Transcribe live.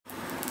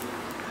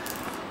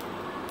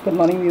Good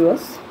morning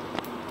viewers.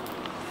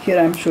 Here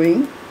I am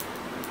showing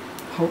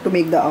how to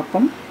make the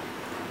appam.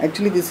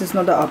 Actually this is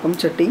not the appam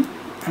chatti.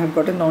 I have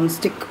got a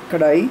non-stick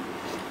kadai.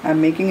 I am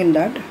making in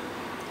that.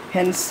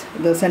 Hence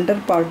the center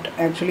part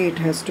actually it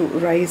has to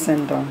rise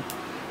and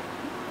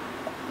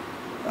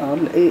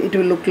it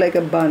will look like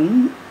a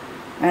bun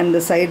and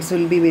the sides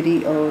will be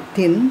very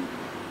thin.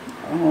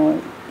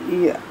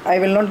 I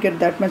will not get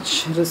that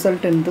much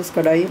result in this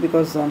kadai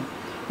because the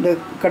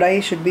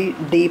kadai should be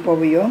deep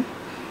over here.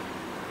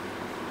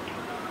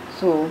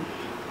 So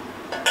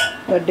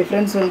the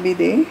difference will be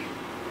there.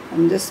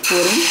 I'm just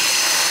pouring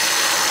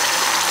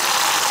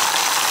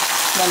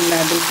one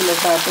ladle full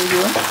of apple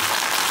here.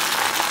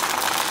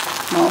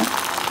 Now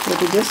let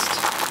me just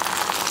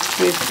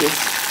twist this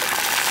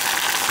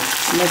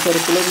in a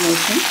circular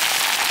motion.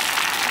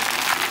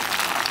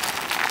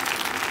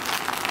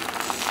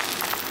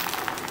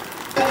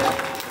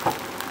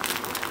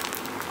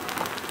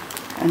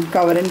 And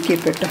cover and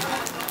keep it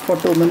for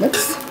 2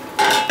 minutes.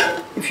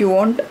 If you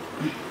want,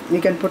 you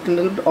can put a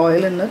little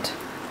oil in it,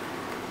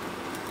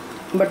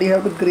 but you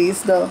have to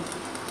grease the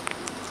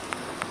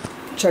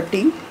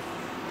chatti,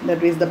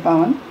 that is the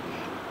pan,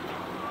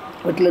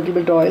 with a little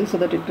bit oil so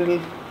that it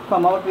will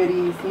come out very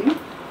easily.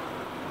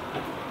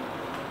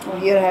 So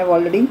here I have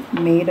already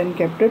made and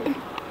kept it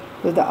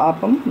with the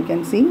appam. You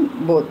can see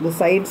both the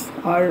sides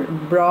are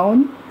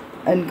brown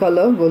in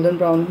color, golden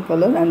brown in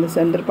color, and the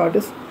center part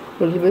is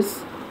a little bit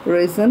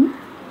raisin.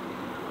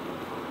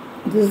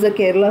 This is the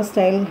Kerala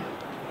style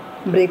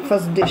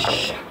breakfast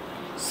dish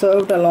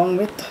served along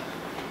with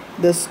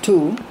the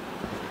stew,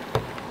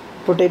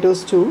 potato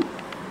stew.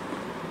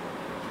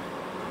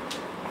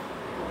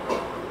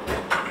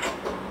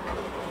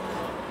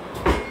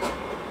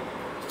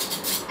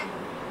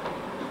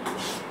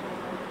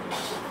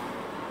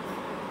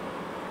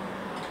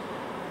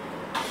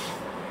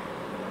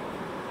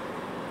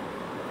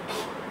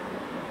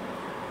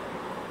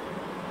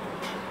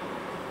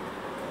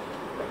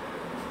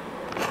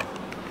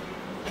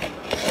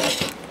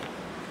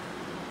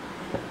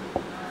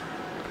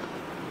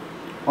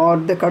 Or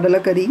the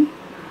kadala curry,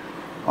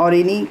 or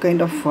any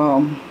kind of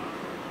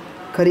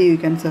curry you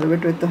can serve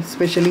it with,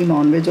 especially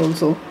non-veg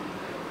also.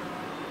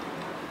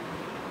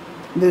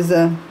 This is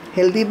a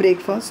healthy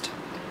breakfast.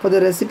 For the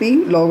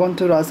recipe, log on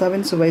to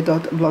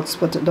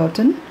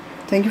rasavinsuvai.blogspot.in.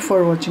 Thank you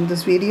for watching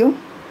this video.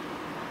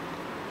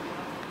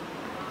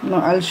 Now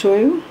I'll show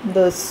you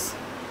this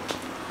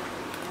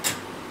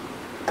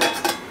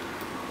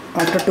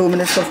after 2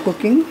 minutes of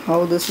cooking,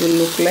 how this will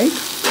look like,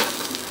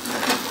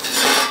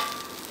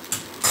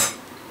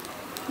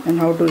 and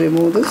how to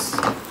remove this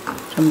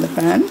from the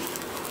pan.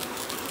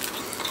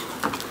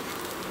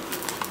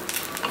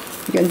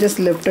 You can just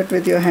lift it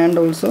with your hand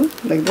also,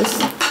 like this.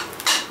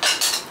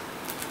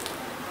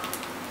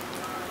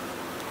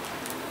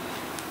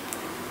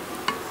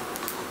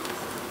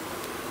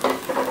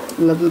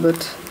 A little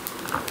bit,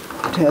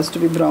 it has to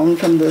be brown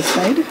from this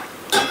side.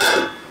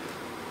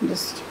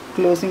 Just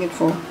closing it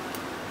for a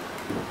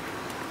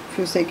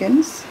few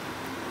seconds.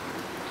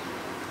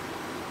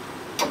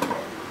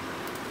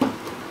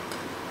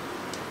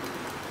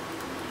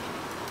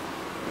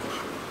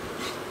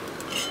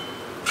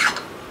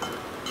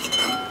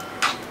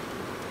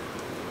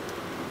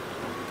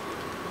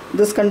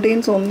 This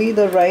contains only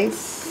the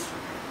rice,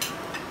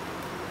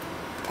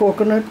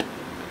 coconut,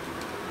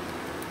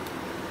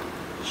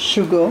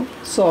 sugar,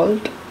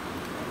 salt,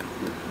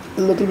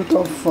 a little bit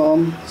of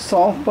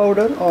soft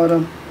powder,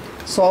 or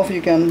soft,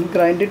 you can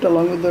grind it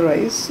along with the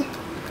rice.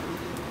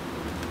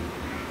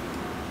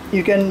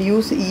 You can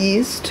use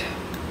yeast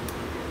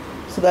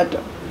so that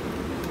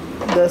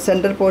the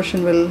center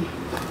portion will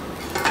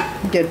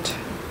get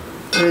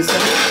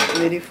risen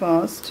very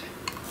fast.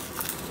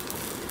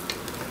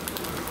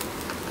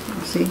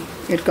 See,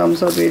 it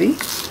comes out very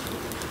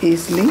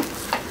easily.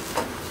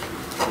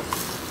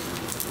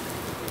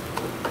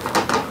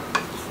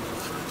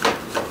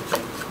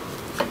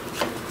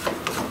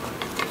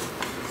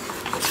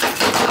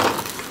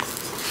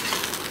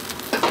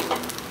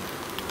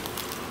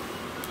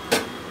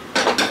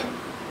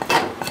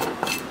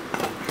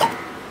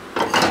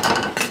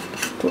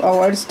 To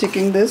avoid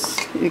sticking this,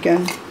 you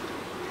can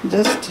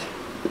just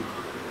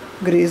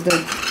grease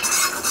the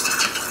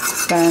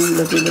pan a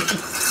little bit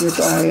with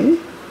oil.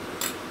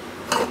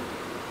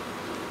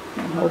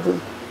 How to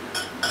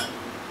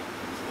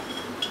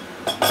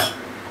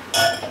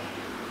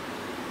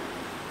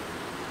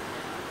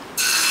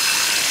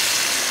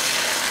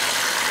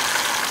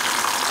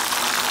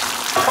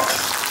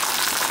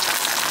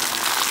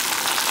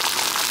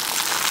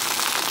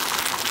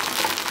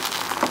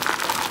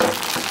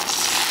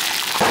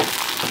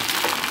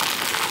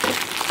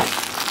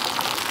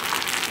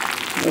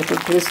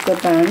twist the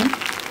pan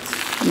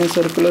in a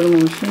circular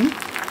motion.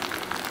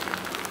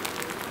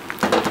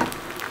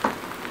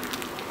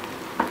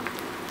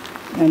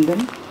 And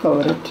then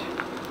cover it.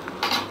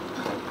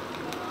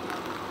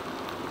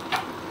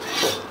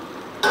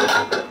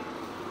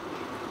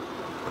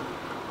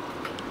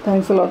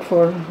 Thanks a lot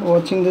for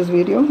watching this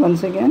video.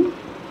 Once again,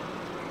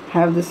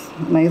 have this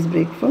nice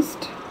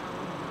breakfast.